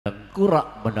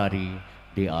Kurak menari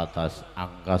di atas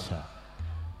angkasa.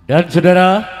 Dan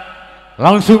saudara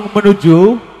langsung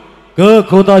menuju ke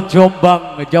kota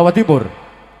Jombang, Jawa Timur,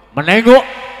 menengok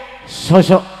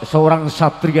sosok seorang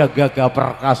satria gagah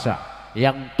perkasa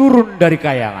yang turun dari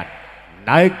kayangan,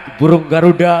 naik burung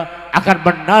Garuda, akan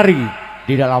menari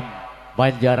di dalam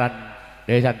banjaran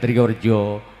Desa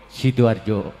Triorjo,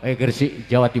 Sidoarjo, Gresik,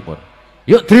 Jawa Timur.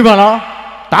 Yuk terimalah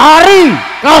tari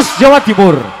khas Jawa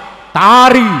Timur,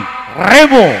 tari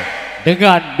REMO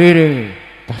dengan diri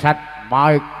pesat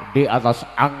mic di atas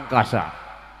angkasa.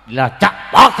 Inilah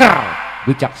Cak Pakar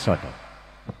Bijaksana.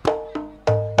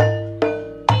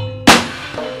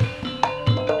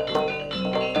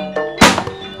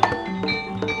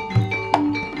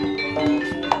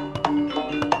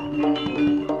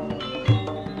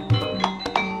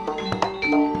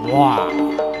 Wah,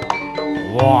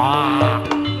 wah,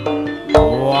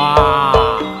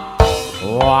 wah,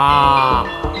 wah,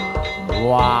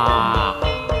 wah,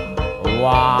 wah,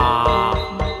 wah,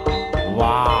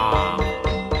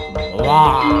 wah,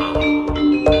 wah,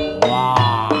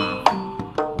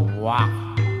 wah, wah,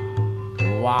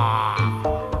 wah, wah, wah,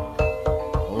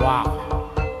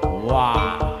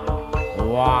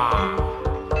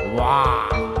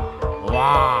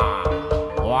 wah,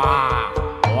 wah,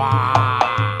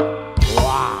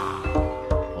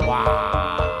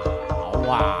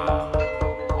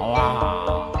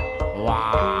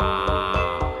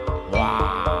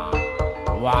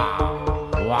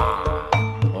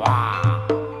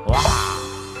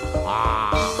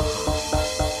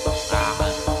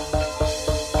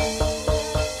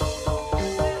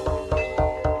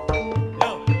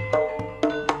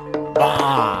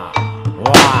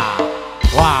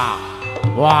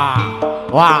 Wah, wah,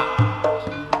 wah, wah.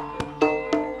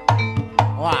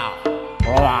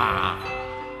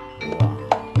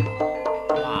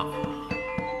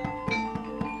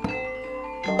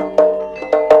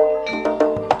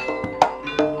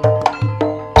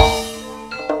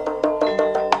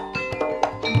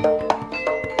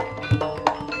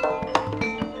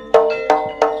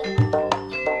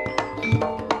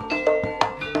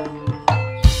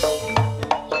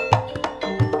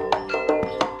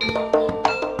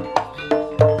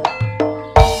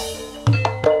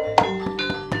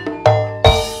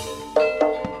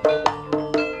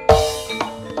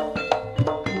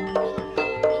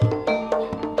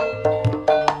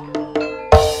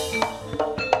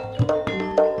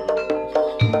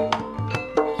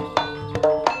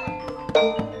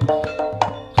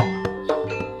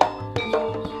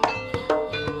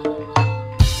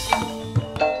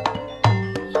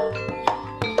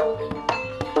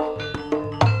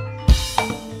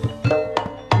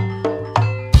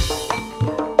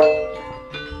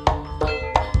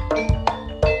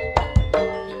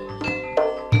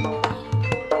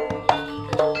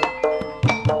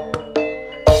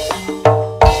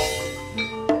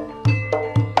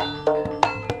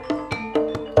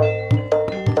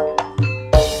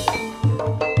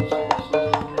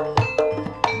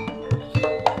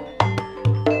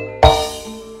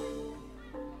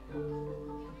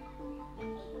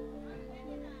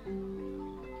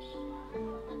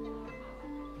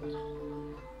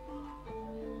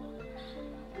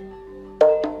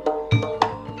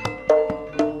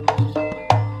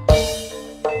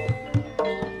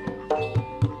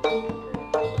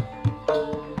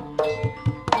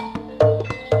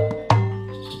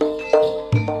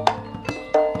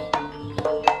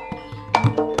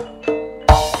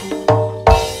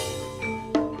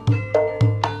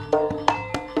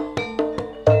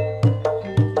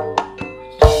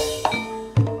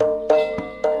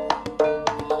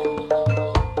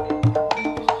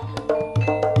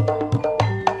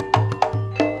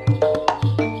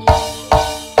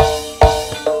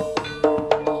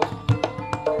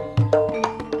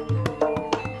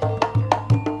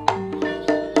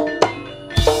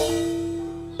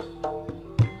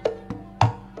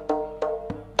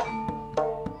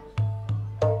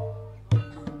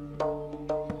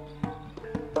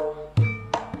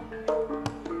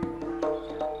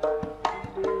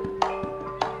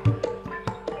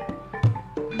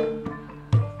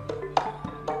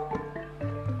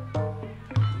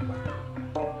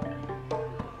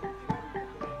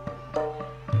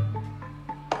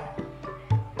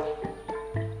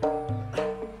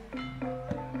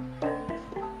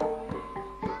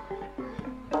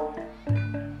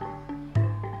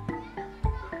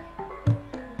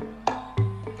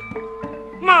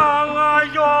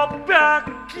 Mangaya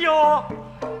bagya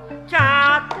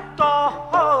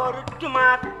catur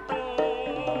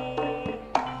dumateng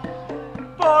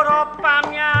para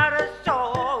pamirsa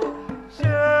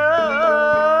sedaya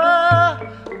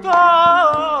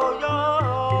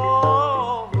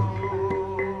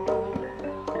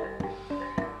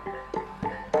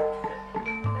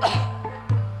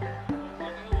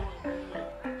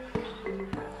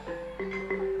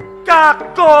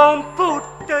kakung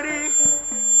putri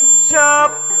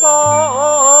sepolan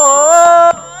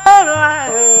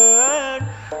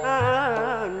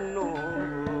anu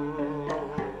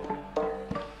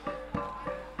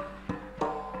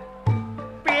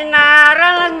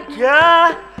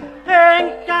pinarengga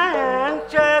ingkang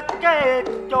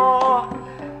sekeca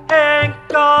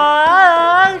ingkang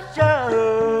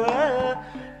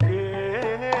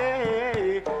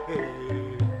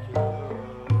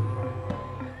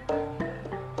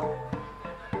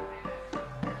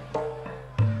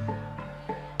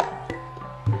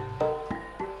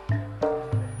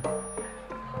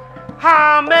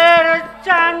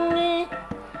Hamersani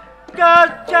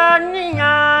kesenian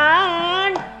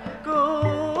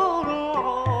kulo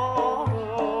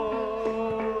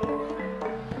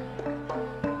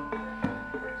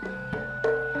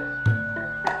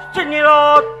seni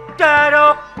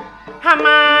lotero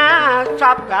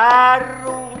masa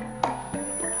baru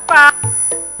pan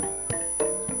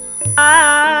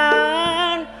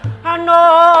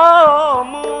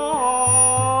anomo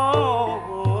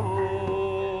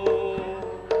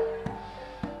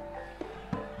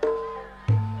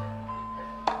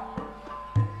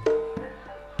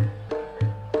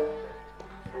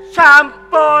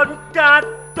sampun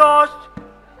dados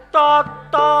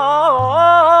totolan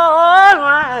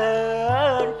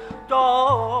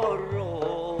doro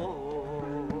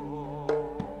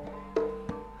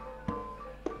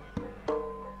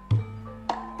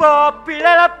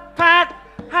popile lepat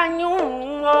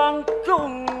hanyung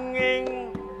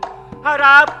cunging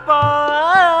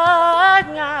harapangat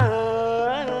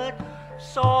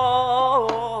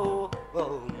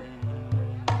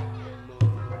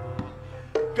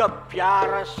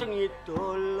kebiar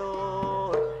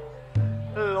sengidulur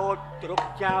Ludruk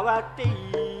Jawa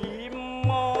Timur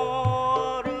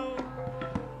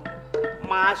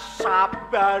masa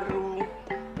baru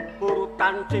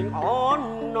urutan sing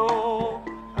ono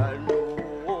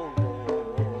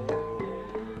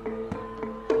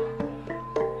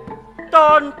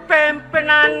ton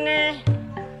pempenane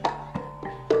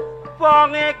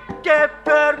wong iki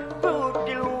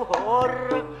berbudi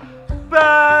luhur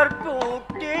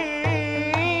berbudi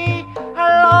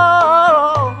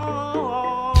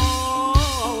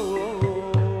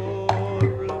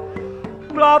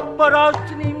para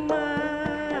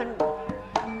seniman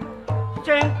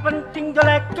sing penting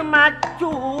golek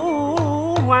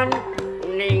kemajuan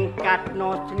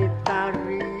ningkatno seni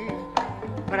tari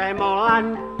REMO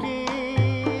lan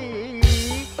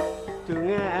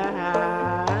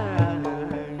kidungan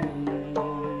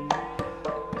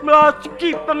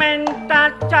mloski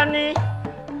pementacane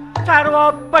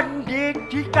sarwa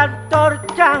pendidikan tur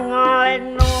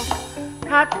jangaleno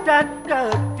adat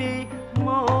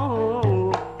ketimo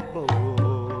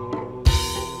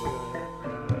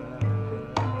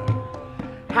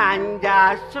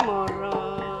hanja semoro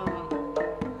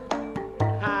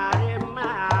hari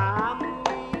mami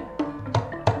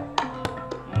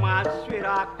mas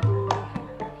wiraku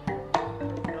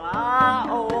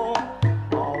lao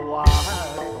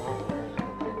awal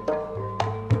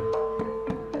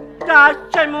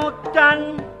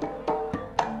dasemudan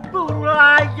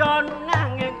bulayon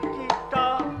nanging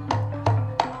kita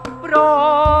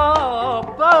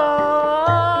brobo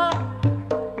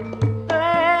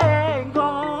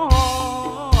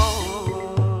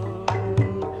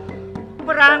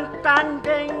perang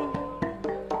tanding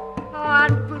lan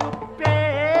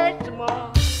berubah semua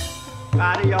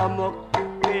karya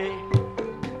mukti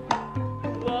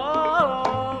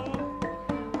wong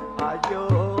ayo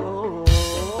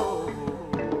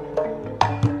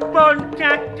pun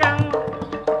cacang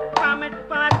pamit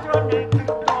patrone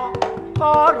kita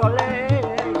para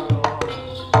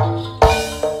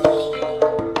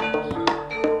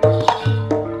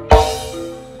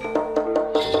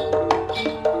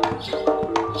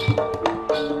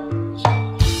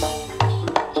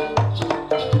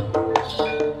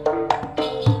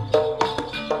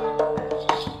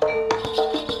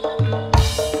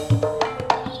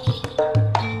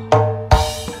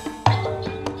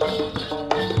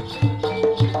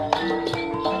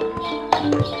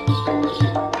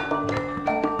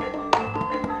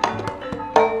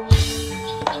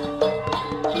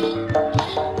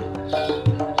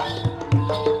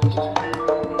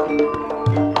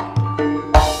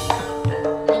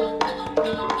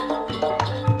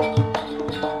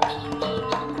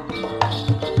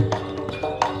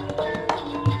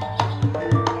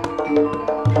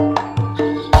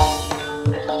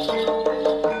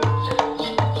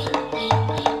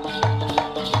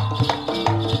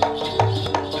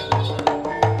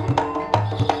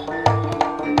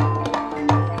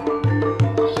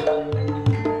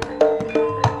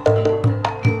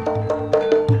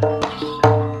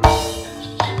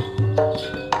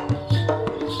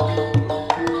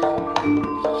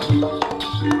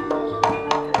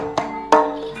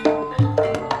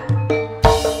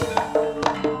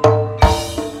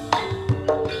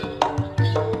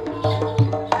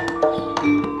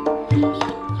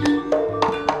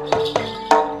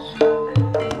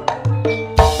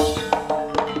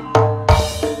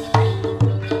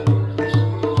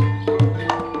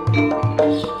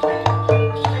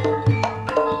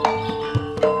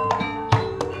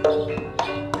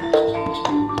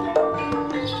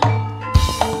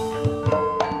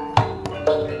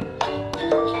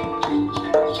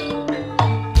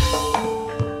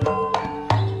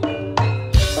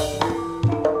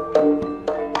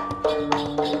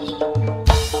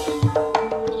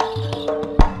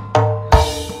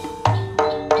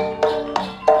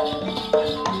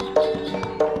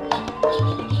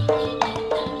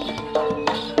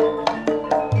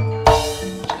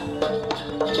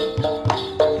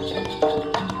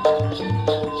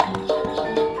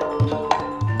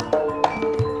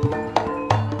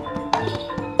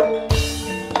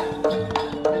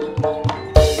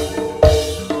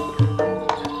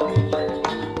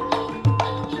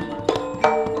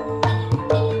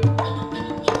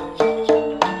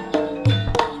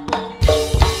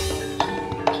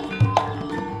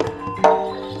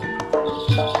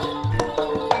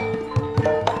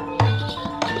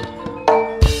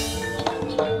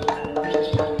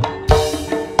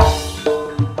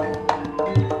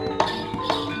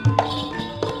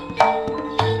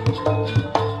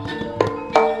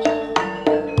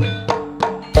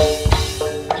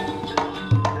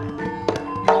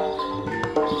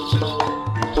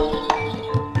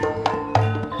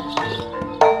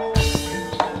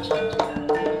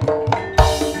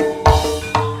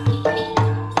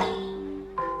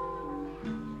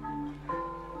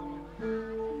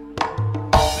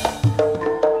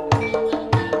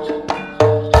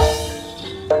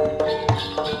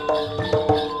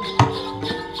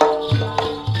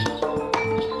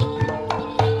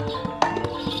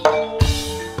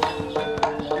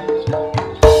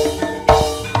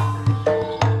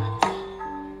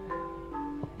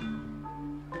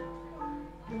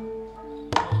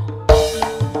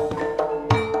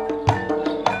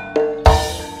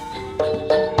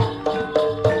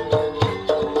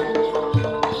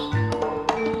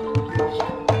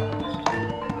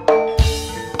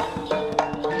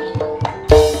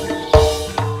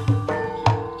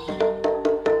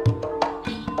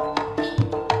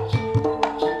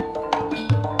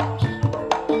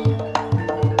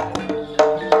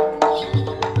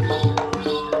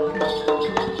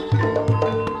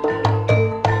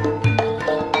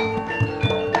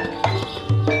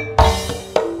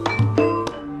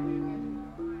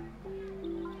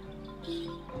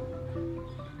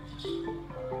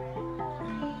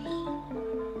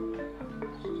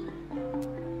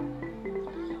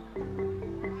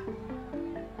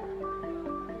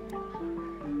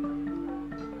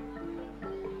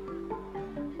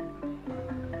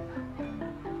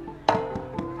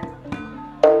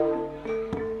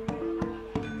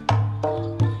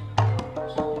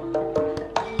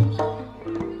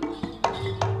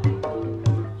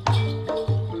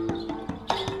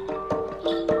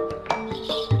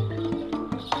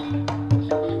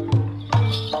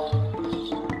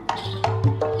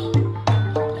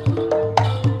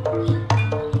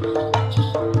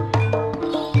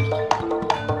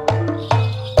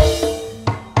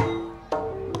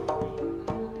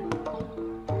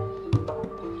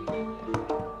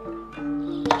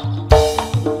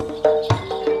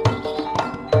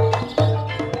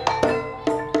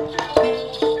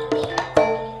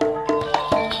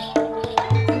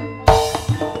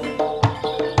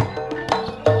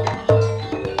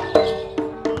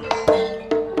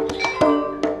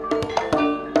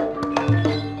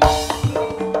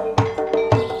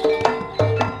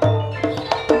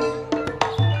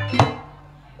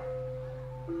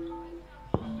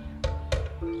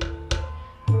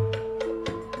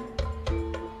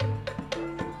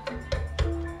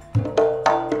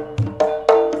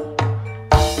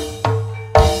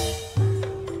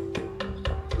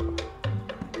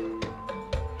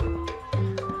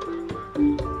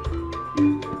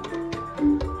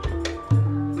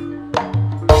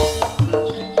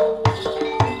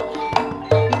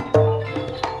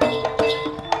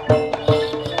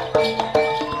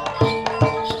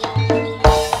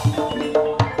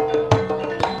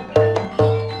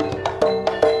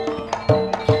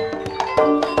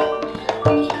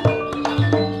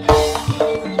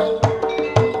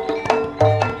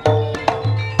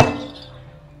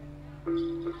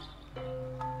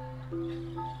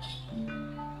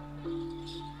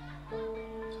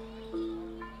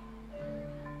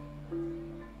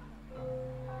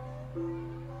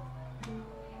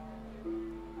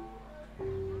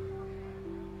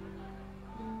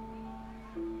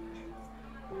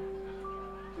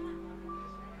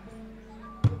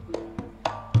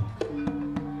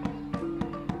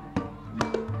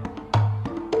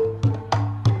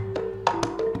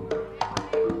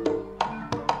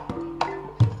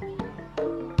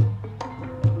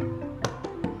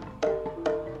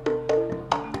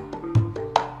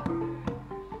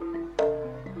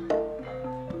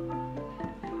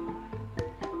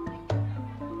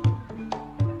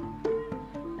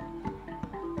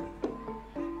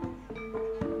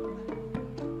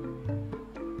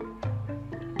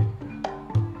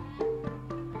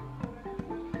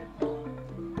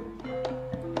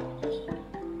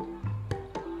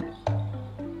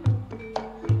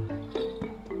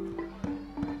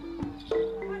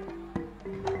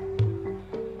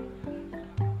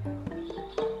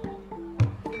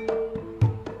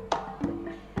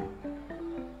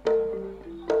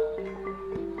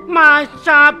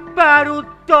MASSA baru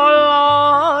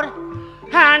dolor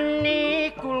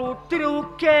hani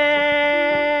kuludruke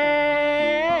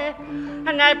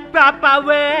nek bapak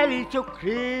weli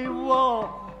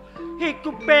Sugriwa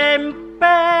iku pempen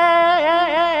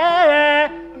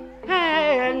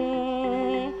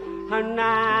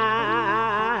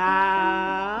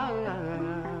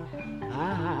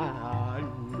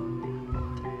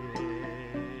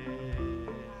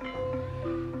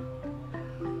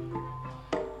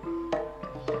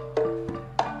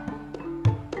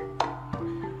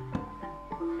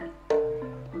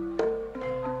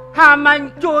aman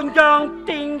junjung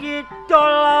tinggi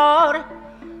dolor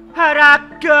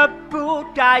harga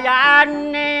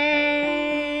budayane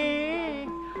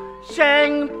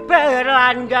sing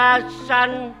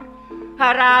berlandasan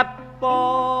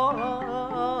haraponjo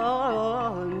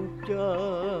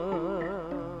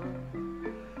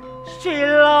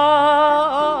sila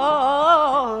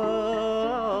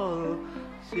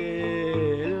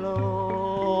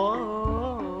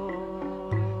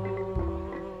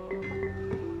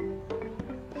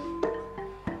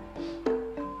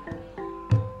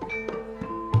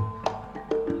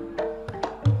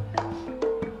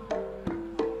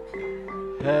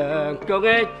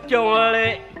Donge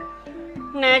jolek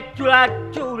nek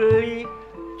jula-juli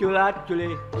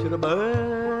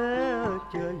Surabaya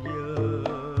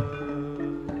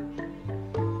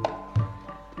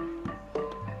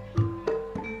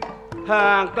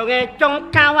donge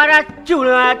jong kawara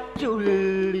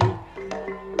jula-juli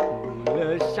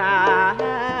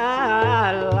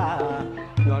salah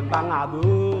nyon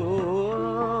pangabu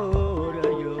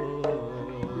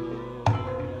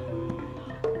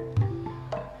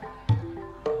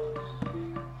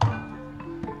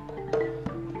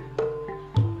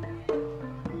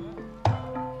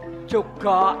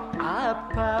juga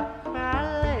apa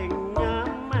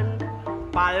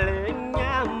paling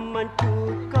nyaman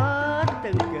juga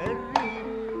tenggeri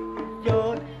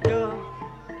jodoh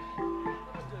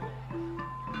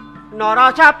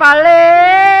norosa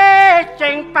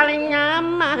sing paling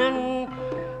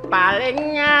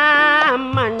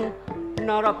nyaman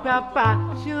noro bapak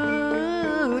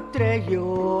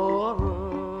Sutreyo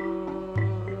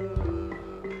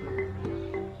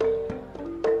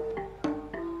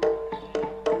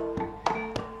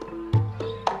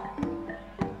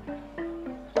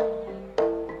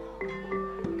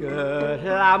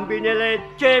lambine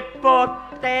lece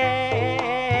pote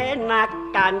nak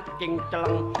kancing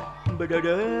teleng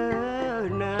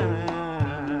bedodona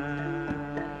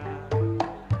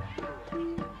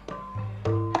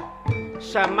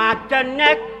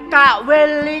samadane kak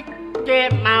weli ke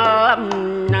malam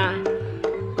nah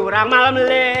kurang malam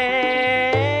le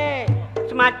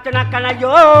semacam akan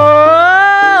ayo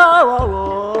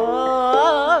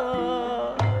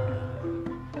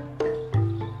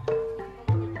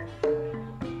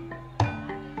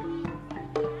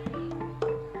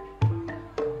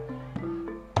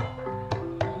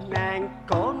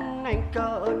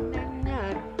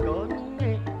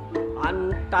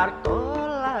antar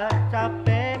kola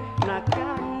capek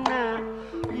nakana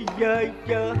iya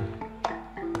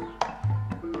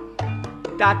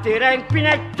dadi reng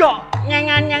pinecok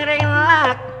nyengan yang reng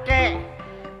lake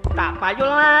tak payu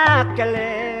lake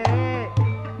le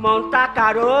monta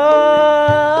karo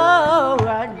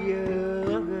aja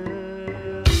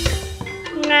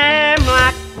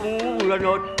nemaku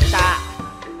lenota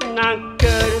nang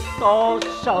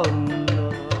kertosono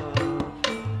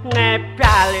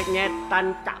balik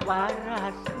ngetan tak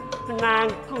waras nang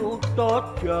kutha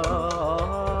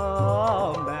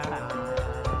Jombang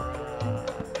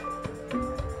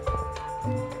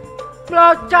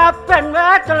blocapen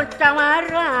wedel cang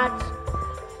waras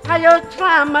ayo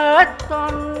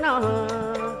slametono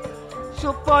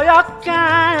supaya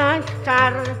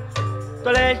kancar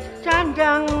tulis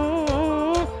sandang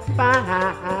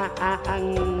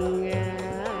pahang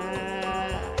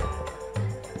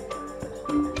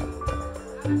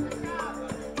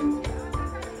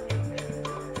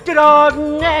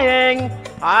jroning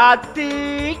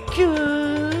atiku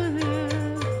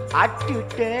aduh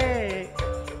dek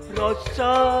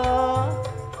rasa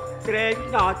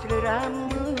tresno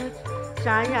sliramu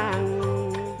sayang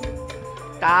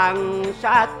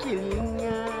tansah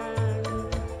kelingan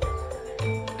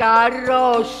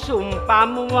karo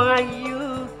sumpamu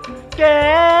ayu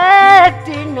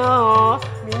ketino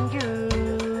minggu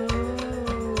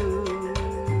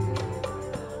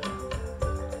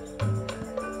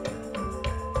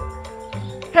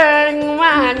heng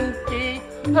wanci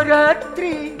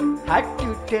retri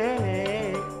aduh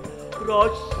dek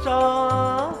rasa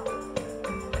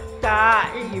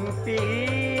tak impi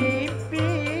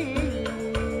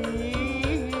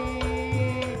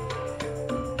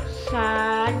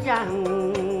sayang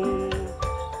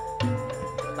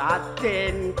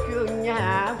taten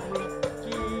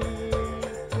kunyawiki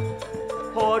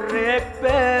urip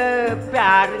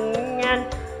bebarengan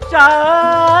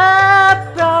sadaya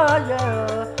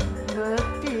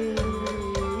mati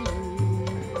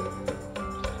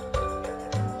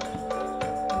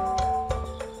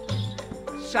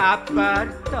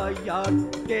sabar toyo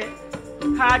dek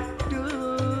aduh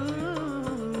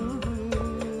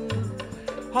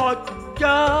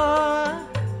hoja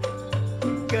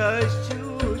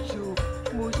kesusu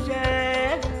musik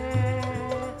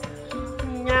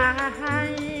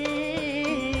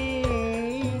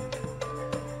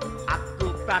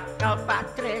bakal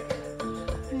patre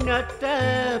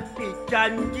netepi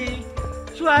janji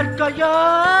swargaya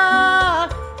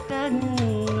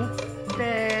teni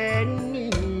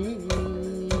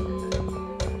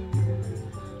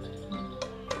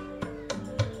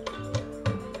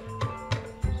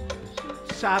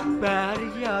sabar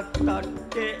ya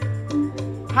Dek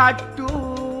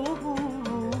aduh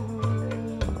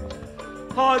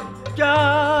hoja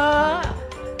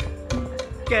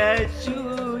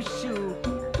kesusu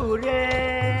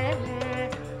pure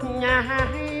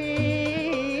nyai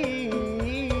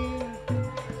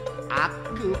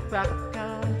aku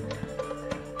bakal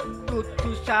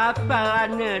kudu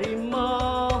sabar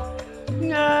nerimo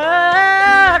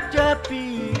ngadepi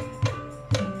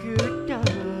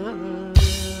gedang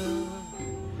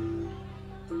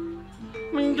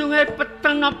mendungai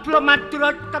peteng noblo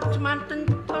madura tetap semanten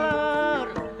telur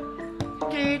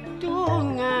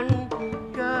kidungan